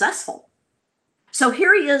became successful. So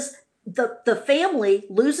here he is, the family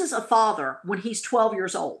loses a father when he's 12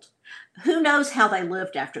 years old. Who knows how they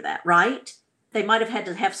lived after that, right? They might have had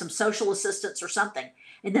to have some social assistance or something.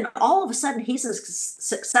 And then all of a sudden, he's a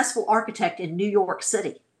successful architect in New York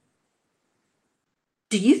City.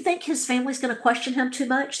 Do you think his family's going to question him too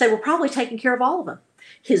much? They were probably taking care of all of them.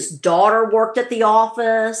 His daughter worked at the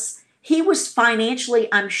office. He was financially,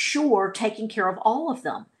 I'm sure, taking care of all of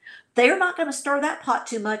them. They're not going to stir that pot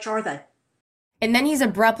too much, are they? And then he's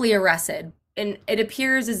abruptly arrested. And it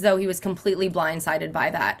appears as though he was completely blindsided by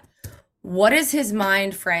that. What is his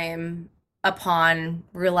mind frame upon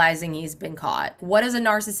realizing he's been caught? What does a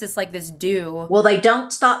narcissist like this do? Well, they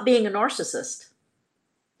don't stop being a narcissist.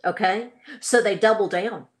 Okay? So they double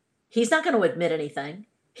down. He's not going to admit anything.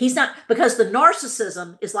 He's not, because the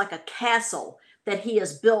narcissism is like a castle that he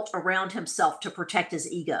has built around himself to protect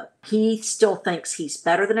his ego. He still thinks he's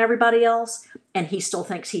better than everybody else, and he still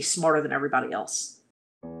thinks he's smarter than everybody else.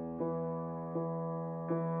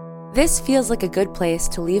 This feels like a good place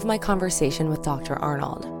to leave my conversation with Dr.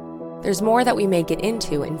 Arnold. There's more that we may get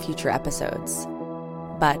into in future episodes.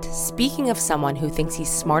 But speaking of someone who thinks he's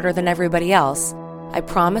smarter than everybody else, I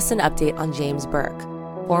promised an update on James Burke,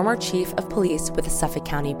 former chief of police with the Suffolk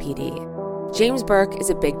County PD. James Burke is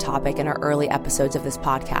a big topic in our early episodes of this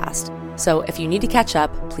podcast, so if you need to catch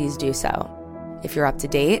up, please do so. If you're up to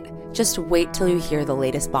date, just wait till you hear the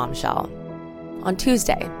latest bombshell. On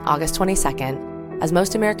Tuesday, August 22nd, as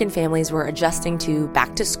most American families were adjusting to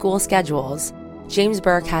back-to-school schedules, James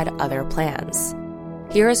Burke had other plans.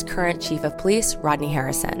 Here is current Chief of Police Rodney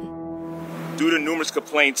Harrison. Due to numerous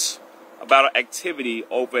complaints about activity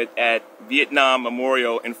over at Vietnam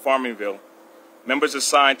Memorial in Farmingville, members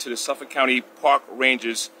assigned to the Suffolk County Park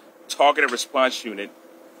Rangers Targeted Response Unit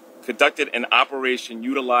conducted an operation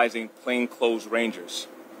utilizing plainclothes rangers.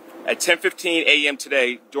 At 10:15 a.m.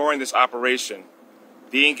 today, during this operation,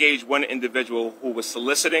 they engaged one individual who was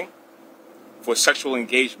soliciting for sexual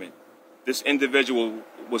engagement. This individual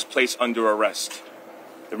was placed under arrest.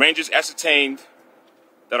 The Rangers ascertained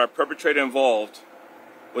that our perpetrator involved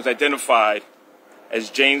was identified as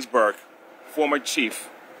James Burke, former chief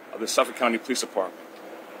of the Suffolk County Police Department.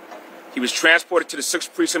 He was transported to the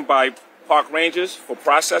 6th Precinct by park rangers for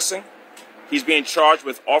processing. He's being charged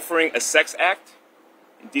with offering a sex act,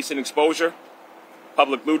 indecent exposure,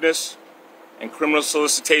 public lewdness, and criminal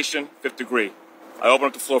solicitation, 5th degree. I open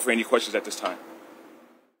up the floor for any questions at this time.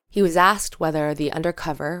 He was asked whether the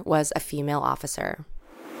undercover was a female officer.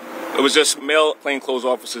 It was just male plainclothes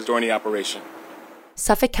officers during the operation.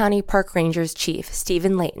 Suffolk County Park Rangers Chief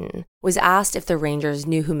Stephen Layton was asked if the Rangers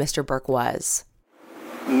knew who Mr. Burke was.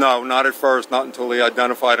 No, not at first, not until he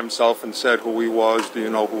identified himself and said who he was. Do you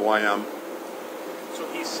know who I am? So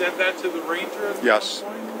he said that to the ranger at Yes.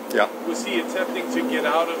 one point? Yeah. Was he attempting to get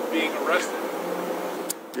out of being arrested?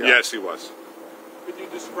 Yeah. Yes, he was. Could you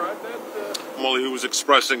describe that? Well, he was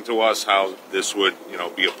expressing to us how this would,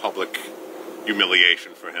 be a public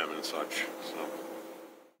humiliation for him and such.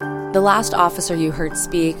 So. The last officer you heard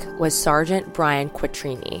speak was Sergeant Brian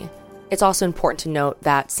Quattrini. It's also important to note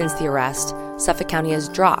that since the arrest, Suffolk County has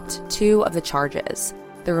dropped 2 of the charges.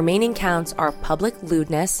 The remaining counts are public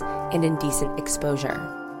lewdness and indecent exposure.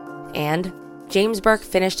 And James Burke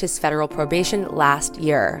finished his federal probation last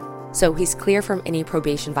year, so he's clear from any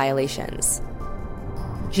probation violations.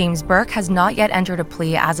 James Burke has not yet entered a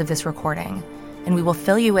plea as of this recording, and we will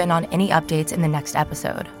fill you in on any updates in the next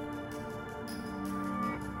episode.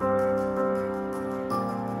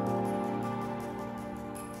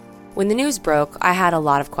 When the news broke, I had a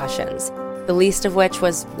lot of questions, the least of which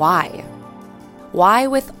was why? Why,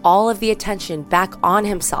 with all of the attention back on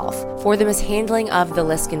himself for the mishandling of the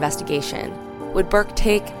LISK investigation, would Burke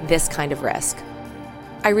take this kind of risk?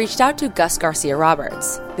 I reached out to Gus Garcia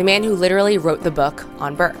Roberts, the man who literally wrote the book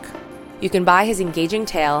on Burke. You can buy his engaging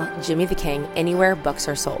tale, Jimmy the King, anywhere books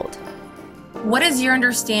are sold. What is your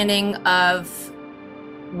understanding of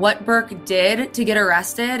what Burke did to get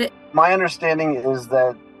arrested? My understanding is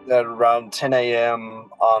that around 10 a.m.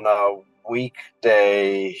 on a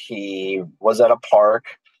weekday, he was at a park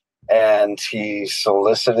and he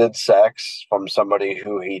solicited sex from somebody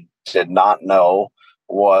who he did not know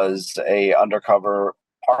was a undercover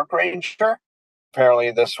park ranger.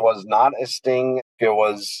 Apparently this was not a sting. It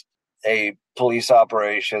was a police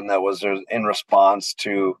operation that was in response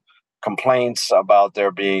to complaints about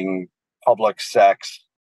there being public sex.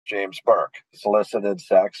 James Burke solicited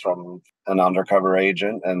sex from an undercover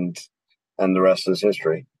agent, and the rest is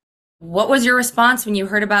history. What was your response when you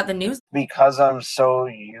heard about the news? Because I'm so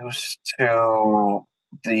used to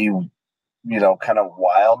the kind of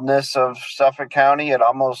wildness of Suffolk County, it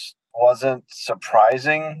almost wasn't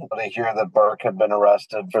surprising to hear that Burke had been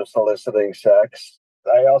arrested for soliciting sex.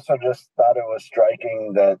 I also just thought it was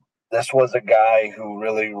striking that this was a guy who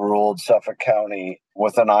really ruled Suffolk County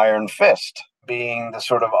with an iron fist, being the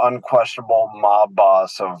sort of unquestionable mob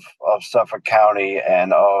boss of Suffolk County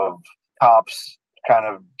and of cops kind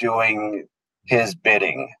of doing his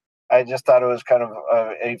bidding. I just thought it was kind of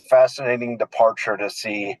a fascinating departure to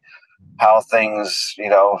see how things,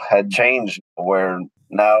 had changed, where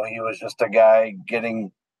now he was just a guy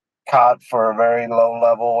getting caught for a very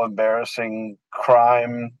low-level, embarrassing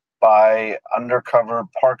crime by undercover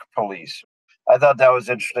park police. I thought that was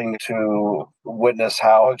interesting to witness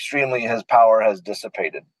how extremely his power has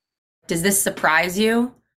dissipated. Does this surprise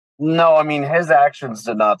you? No, I mean, his actions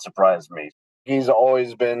did not surprise me. He's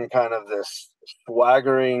always been kind of this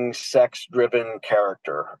swaggering, sex-driven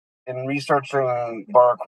character. In researching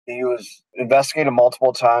Burke, he was investigated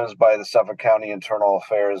multiple times by the Suffolk County Internal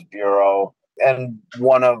Affairs Bureau, and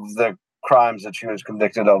one of the crimes that she was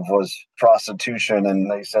convicted of was prostitution,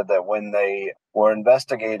 and they said that when they were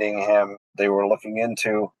investigating him, they were looking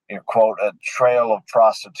into, quote, a trail of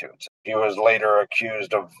prostitutes. He was later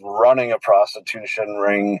accused of running a prostitution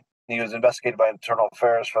ring. He was investigated by Internal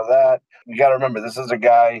Affairs for that. You got to remember, this is a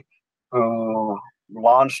guy who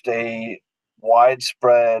launched a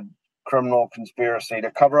widespread criminal conspiracy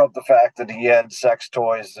to cover up the fact that he had sex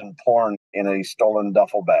toys and porn in a stolen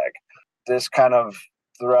duffel bag. This kind of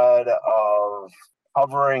thread of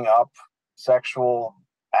covering up sexual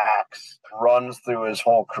acts runs through his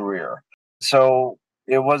whole career. So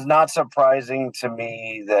it was not surprising to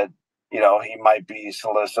me that, he might be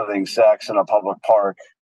soliciting sex in a public park.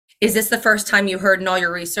 Is this the first time you heard in all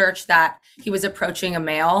your research that he was approaching a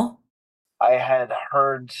male? I had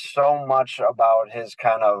heard so much about his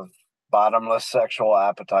kind of bottomless sexual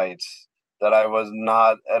appetites that I was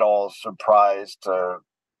not at all surprised to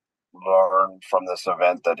learn from this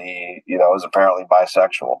event that he, is apparently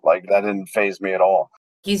bisexual. Like, that didn't faze me at all.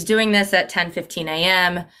 He's doing this at 10:15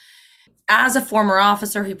 a.m. As a former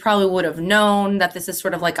officer, he probably would have known that this is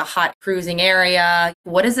sort of like a hot cruising area.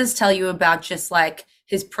 What does this tell you about just like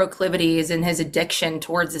his proclivities and his addiction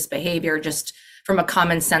towards this behavior, just from a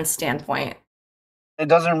common sense standpoint? it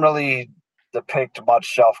doesn't really depict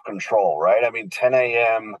much self-control, right? I mean, 10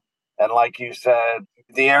 a.m., and like you said,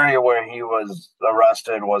 the area where he was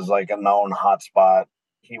arrested was like a known hotspot.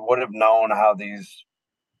 He would have known how these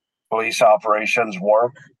police operations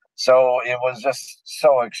work. So it was just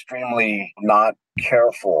so extremely not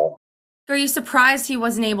careful. Are you surprised he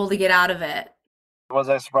wasn't able to get out of it? Was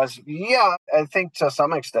I surprised? Yeah, I think to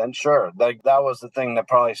some extent, sure. Like that was the thing that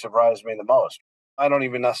probably surprised me the most. I don't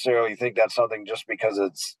even necessarily think that's something just because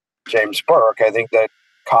it's James Burke. I think that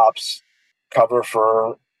cops cover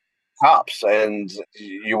for cops, and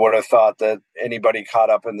you would have thought that anybody caught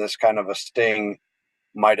up in this kind of a sting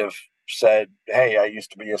might have said, hey, I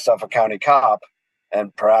used to be a Suffolk County cop,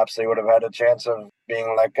 and perhaps they would have had a chance of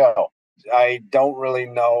being let go. I don't really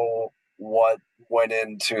know what went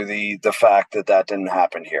into the fact that didn't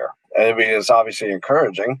happen here. I mean, it's obviously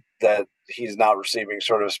encouraging that he's not receiving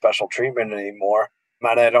sort of special treatment anymore.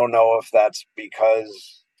 And I don't know if that's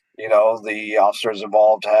because, the officers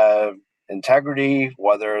involved have integrity,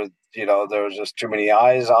 whether, there was just too many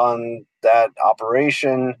eyes on that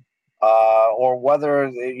operation, or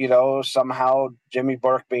whether, somehow Jimmy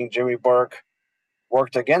Burke being Jimmy Burke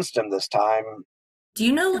worked against him this time. Do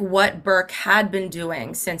you know what Burke had been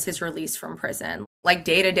doing since his release from prison? Like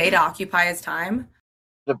day to day to occupy his time?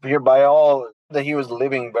 It appeared by all that he was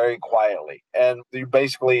living very quietly. And you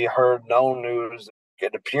basically heard no news.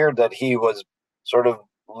 It appeared that he was sort of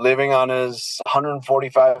living on his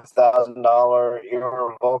 $145,000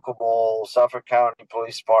 irrevocable Suffolk County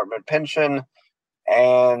Police Department pension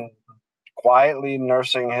and quietly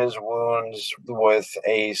nursing his wounds with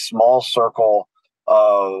a small circle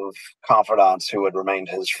of confidants who had remained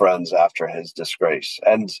his friends after his disgrace.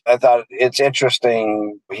 And I thought it's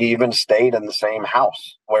interesting, he even stayed in the same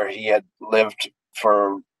house where he had lived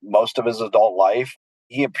for most of his adult life.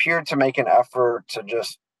 He appeared to make an effort to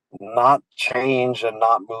just not change and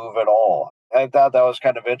not move at all. I thought that was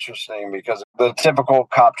kind of interesting because the typical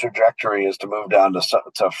cop trajectory is to move down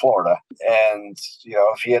to Florida. And,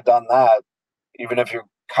 if he had done that, even if you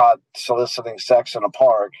caught soliciting sex in a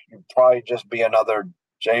park, you'd probably just be another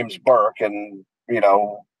James Burke, and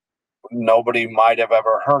nobody might have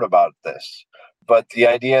ever heard about this. But the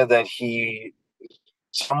idea that he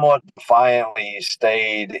somewhat defiantly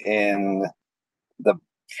stayed in the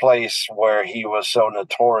place where he was so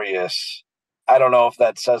notorious, I don't know if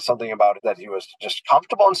that says something about it, that he was just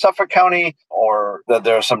comfortable in Suffolk County or that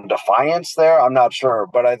there's some defiance there. I'm not sure,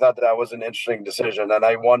 but I thought that was an interesting decision. And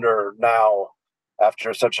I wonder now,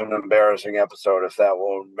 after such an embarrassing episode, if that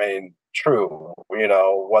will remain true,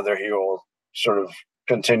 whether he will sort of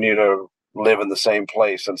continue to live in the same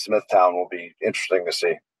place in Smithtown will be interesting to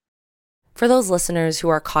see. For those listeners who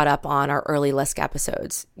are caught up on our early LISK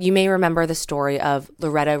episodes, you may remember the story of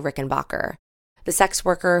Loretta Rickenbacker, the sex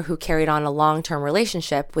worker who carried on a long-term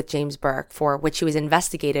relationship with James Burke, for which he was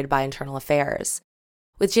investigated by Internal Affairs.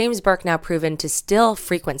 With James Burke now proven to still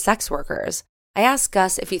frequent sex workers, I asked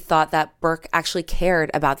Gus if he thought that Burke actually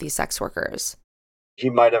cared about these sex workers. He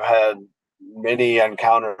might have had many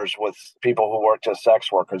encounters with people who worked as sex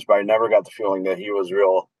workers, but I never got the feeling that he was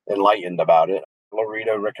real enlightened about it.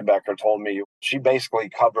 Loretta Rickenbacker told me she basically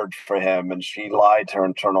covered for him, and she lied to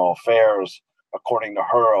Internal Affairs, according to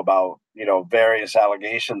her, about, various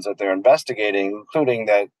allegations that they're investigating, including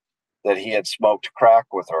that he had smoked crack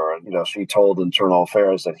with her. She told Internal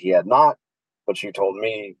Affairs that he had not, but she told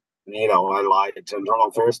me, I lied to Internal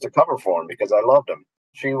Affairs to cover for him because I loved him.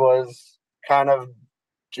 She was kind of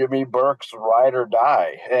Jimmy Burke's ride or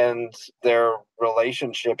die, and their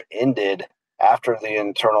relationship ended after the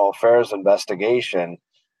Internal Affairs investigation.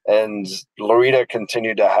 And Loretta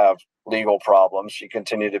continued to have legal problems. She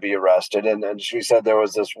continued to be arrested. And she said there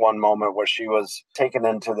was this one moment where she was taken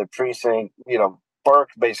into the precinct.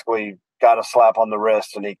 Burke basically got a slap on the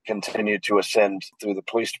wrist, and he continued to ascend through the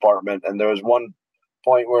police department. And there was one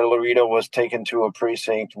point where Loretta was taken to a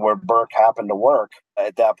precinct where Burke happened to work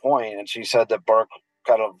at that point, and she said that Burke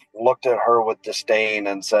kind of looked at her with disdain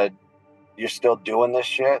and said, "You're still doing this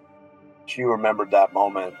shit?" She remembered that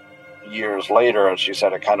moment years later, and she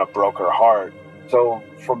said it kind of broke her heart. So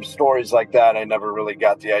from stories like that, I never really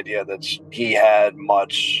got the idea that he had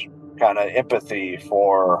much kind of empathy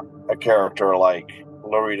for a character like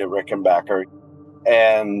Loretta Rickenbacker.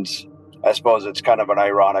 And I suppose it's kind of an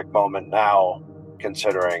ironic moment now,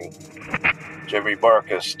 considering Jimmy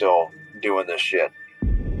Burke is still doing this shit.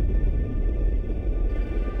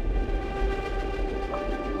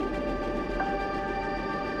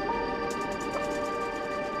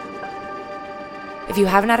 If you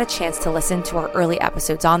haven't had a chance to listen to our early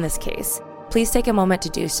episodes on this case, please take a moment to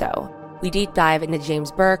do so. We deep dive into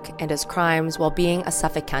James Burke and his crimes while being a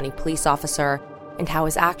Suffolk County police officer, and how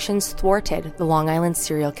his actions thwarted the Long Island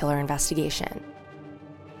serial killer investigation.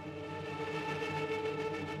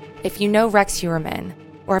 If you know Rex Heuermann,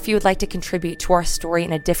 or if you would like to contribute to our story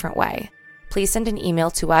in a different way, please send an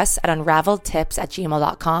email to us at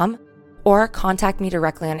unraveledtips@gmail.com or contact me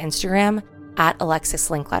directly on Instagram at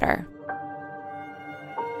 @AlexisLinkletter.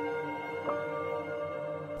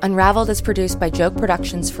 Unraveled is produced by Joke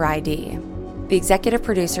Productions for ID. The executive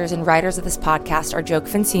producers and writers of this podcast are Joke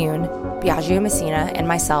Vinciune, Biagio Messina, and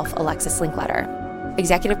myself, Alexis Linkletter.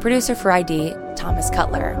 Executive producer for ID, Thomas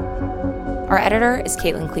Cutler. Our editor is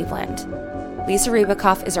Caitlin Cleveland. Lisa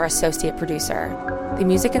Ribakoff is our associate producer. The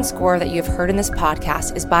music and score that you have heard in this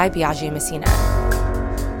podcast is by Biagio Messina.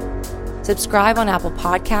 Subscribe on Apple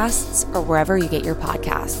Podcasts or wherever you get your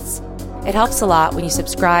podcasts. It helps a lot when you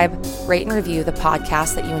subscribe, rate, and review the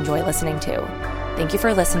podcast that you enjoy listening to. Thank you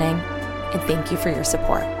for listening, and thank you for your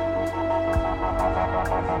support.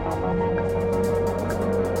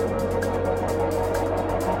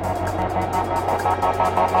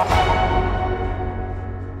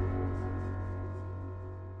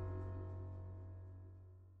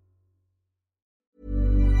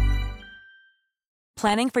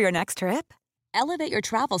 Planning for your next trip? Elevate your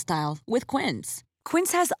travel style with Quince.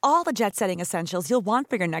 Quince has all the jet-setting essentials you'll want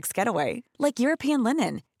for your next getaway, like European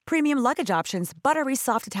linen, premium luggage options, buttery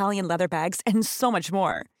soft Italian leather bags, and so much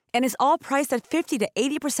more. And is all priced at 50 to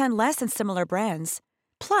 80% less than similar brands.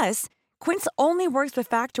 Plus, Quince only works with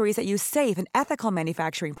factories that use safe and ethical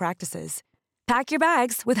manufacturing practices. Pack your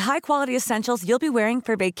bags with high-quality essentials you'll be wearing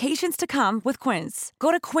for vacations to come with Quince.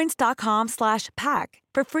 Go to quince.com/pack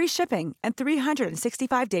for free shipping and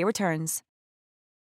 365-day returns.